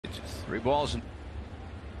3 balls and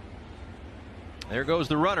there goes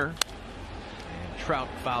the runner, and Trout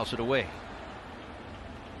fouls it away.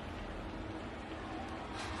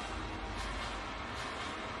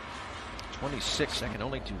 .26 second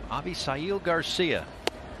only to Avisail Garcia.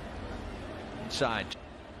 Inside.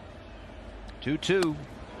 2-2.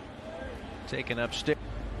 Taken upstairs.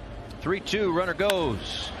 3-2. Runner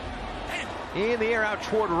goes in the air out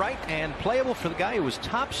toward right and playable for the guy who was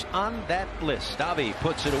tops on that list. Avi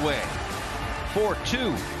puts it away.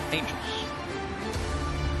 4-2 Angels.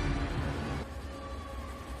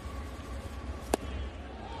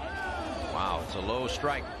 Wow, it's a low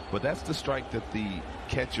strike. But that's the strike that the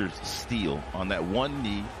catchers steal on that one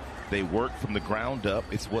knee. They work from the ground up.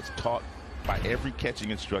 It's what's taught by every catching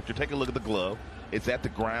instructor. Take a look at the glove. It's at the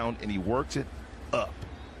ground and he works it up.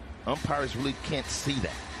 Umpires really can't see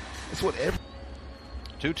that. It's what every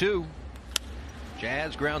 2-2.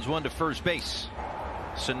 Jazz grounds one to first base.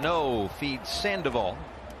 Sano feeds Sandoval.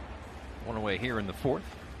 One away here in the 4th.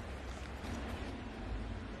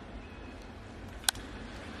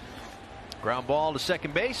 Ground ball to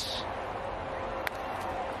second base.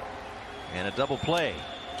 And a double play.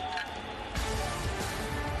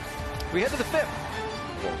 We head to the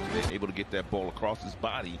 5th. Able to get that ball across his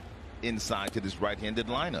body inside to this right-handed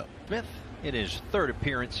lineup. Smith in his 3rd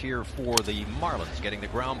appearance here for the Marlins, getting the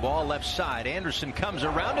ground ball left side. Anderson comes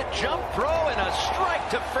around it, jump throw, and a strike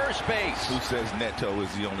to first base. Who says Neto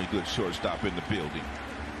is the only good shortstop in the building?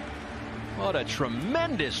 What a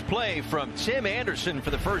tremendous play from Tim Anderson for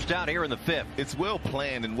the first out here in the 5th. It's well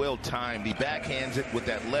planned and well timed. He backhands it with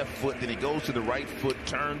that left foot, then he goes to the right foot,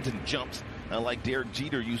 turns and jumps like Derek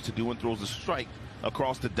Jeter used to do, and throws a strike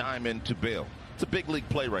across the diamond to Bell. It's a big league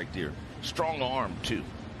play right there. Strong arm too.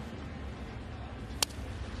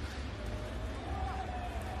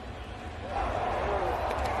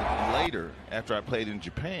 Later, after I played in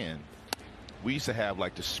Japan, we used to have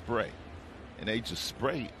like the spray, and they just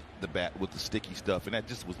spray the bat with the sticky stuff, and that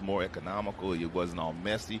just was more economical. It wasn't all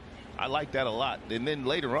messy. I like that a lot. And then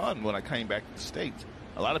later on, when I came back to the States,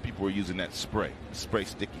 a lot of people were using that spray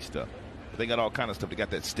sticky stuff. They got all kind of stuff. They got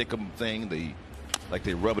that stick-em thing. They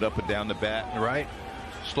rub it up and down the bat. Right.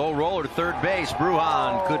 Slow roller to third base.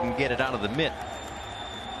 Bruhan couldn't get it out of the mitt.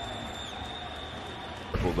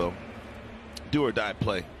 Though, do or die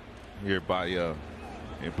play here by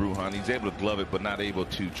Bruhan. He's able to glove it, but not able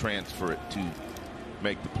to transfer it to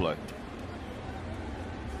make the play.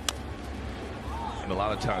 And a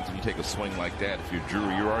lot of times when you take a swing like that, if you're Drew,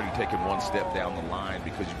 you're already taking one step down the line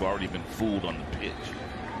because you've already been fooled on the pitch.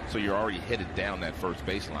 So you're already headed down that first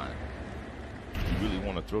baseline. You really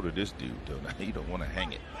want to throw to this dude, though. You don't want to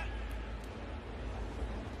hang it.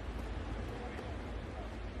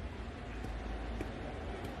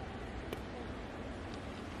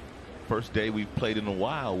 First day we've played in a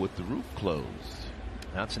while with the roof closed.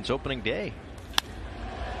 Not since opening day.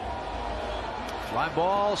 Fly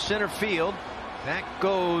ball center field. Back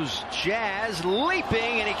goes Jazz,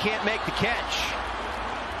 leaping, and he can't make the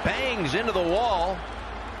catch. Bangs into the wall.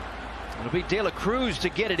 It'll be De La Cruz to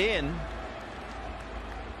get it in.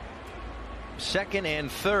 Second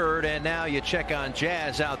and third, and now you check on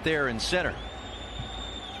Jazz out there in center.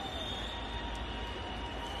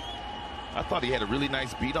 I thought he had a really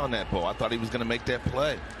nice beat on that ball. I thought he was going to make that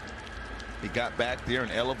play. He got back there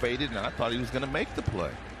and elevated, and I thought he was going to make the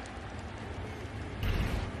play.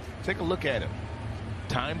 Take a look at him.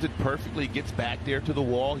 Times it perfectly, gets back there to the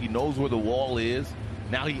wall. He knows where the wall is.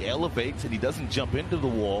 Now he elevates, and he doesn't jump into the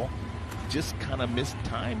wall. Just kind of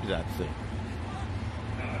mistimed that thing.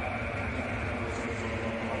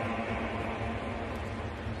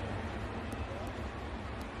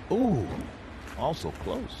 Ooh, also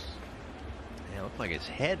close. Yeah, it looked like his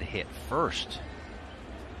head hit first.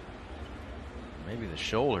 Maybe the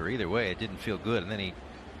shoulder. Either way, it didn't feel good. And then he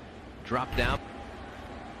dropped down.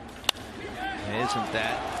 And isn't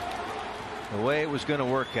that the way it was going to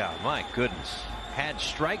work out? My goodness. Had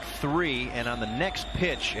strike 3, and on the next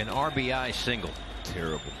pitch, an RBI single.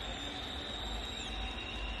 Terrible.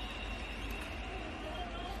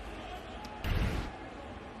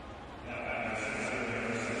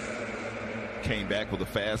 Came back with a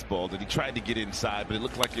fastball that he tried to get inside, but it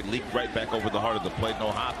looked like it leaked right back over the heart of the plate.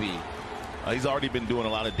 No hoppy. He's already been doing a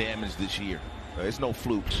lot of damage this year. It's no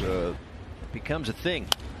flukes. It becomes a thing.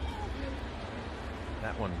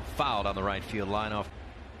 That one fouled on the right field line off.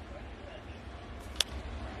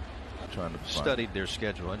 Trying to studied their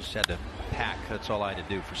schedule. I just had to pack. That's all I had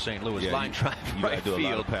to do for St. Louis. Yeah, line drive right do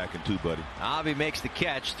field. A lot of packing too, buddy. Avi makes the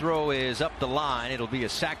catch. Throw is up the line. It'll be a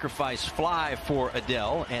sacrifice fly for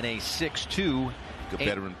Adele and a 6-2. A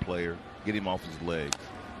veteran player. Get him off his legs.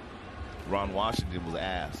 Ron Washington was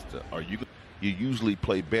asked, you usually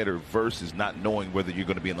play better versus not knowing whether you're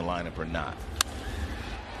going to be in the lineup or not.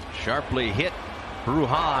 Sharply hit.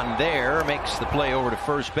 Bruhan there makes the play over to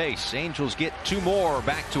first base. Angels get 2 more,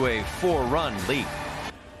 back to a 4-run lead.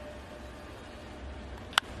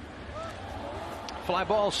 Fly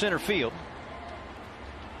ball center field.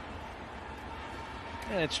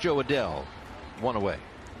 And it's Joe Adell, 1 away.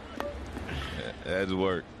 That's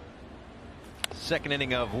work. Second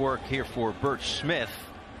inning of work here for Bert Smith.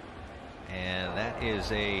 And that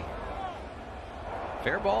is a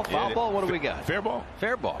fair ball, foul ball. What do we got? Fair ball.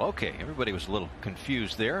 Fair ball. Okay. Everybody was a little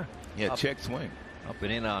confused there. Yeah, check swing. Up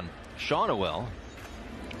and in on Shawnowell.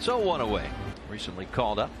 So 1 away. Recently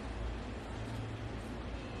called up.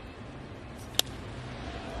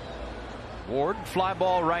 Ward, fly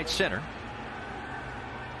ball right center.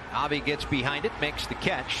 Avi gets behind it, makes the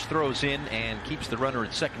catch, throws in, and keeps the runner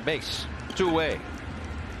at second base. 2 away.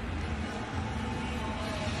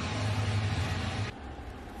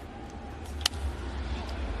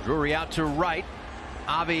 Drury out to right.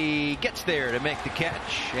 Avi gets there to make the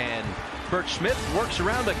catch, and Bert Smith works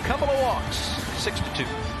around a couple of walks. 6-2.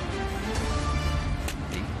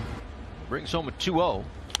 He brings home a 2-0.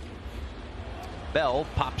 Bell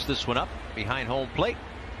pops this one up behind home plate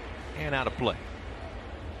and out of play.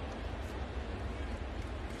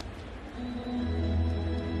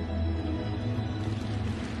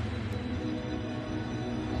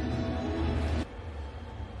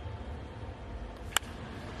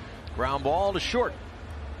 Ground ball to short.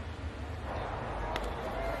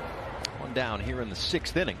 1 down here in the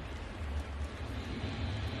 6th inning.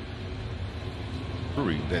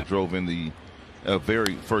 That drove in the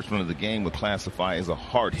very first run of the game would classify as a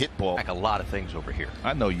hard hit ball. Like a lot of things over here.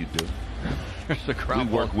 I know you do. There's a ground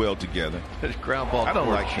we work well together. There's ground ball. I don't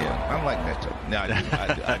like him. I don't like Neto. No,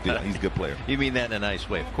 I do. He's a good player. You mean that in a nice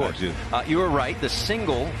way, of course. I do. You were right. The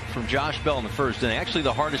single from Josh Bell in the first inning, actually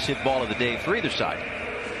the hardest hit ball of the day for either side.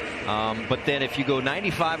 But then if you go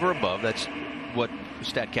 95 or above, that's what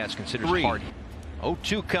StatCast considers hard.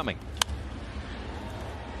 0-2 coming.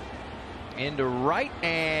 Into right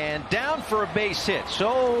and down for a base hit.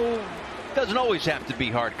 So doesn't always have to be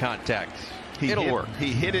hard contact. It'll work.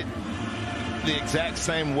 He hit it the exact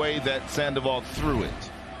same way that Sandoval threw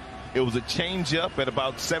it. It was a changeup at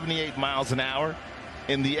about 78 miles an hour,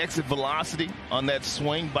 and the exit velocity on that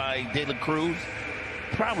swing by De La Cruz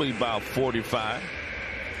probably about 45.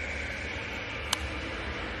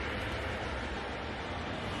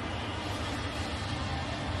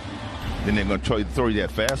 Then they're going to throw you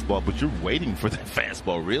that fastball, but you're waiting for that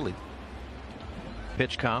fastball, really.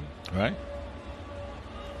 Pitch com. Right.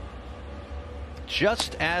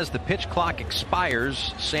 Just as the pitch clock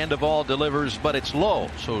expires, Sandoval delivers, but it's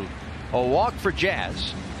low. So a walk for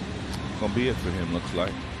Jazz. Gonna be it for him, looks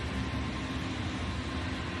like.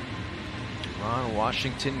 Ron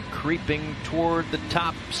Washington creeping toward the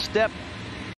top step.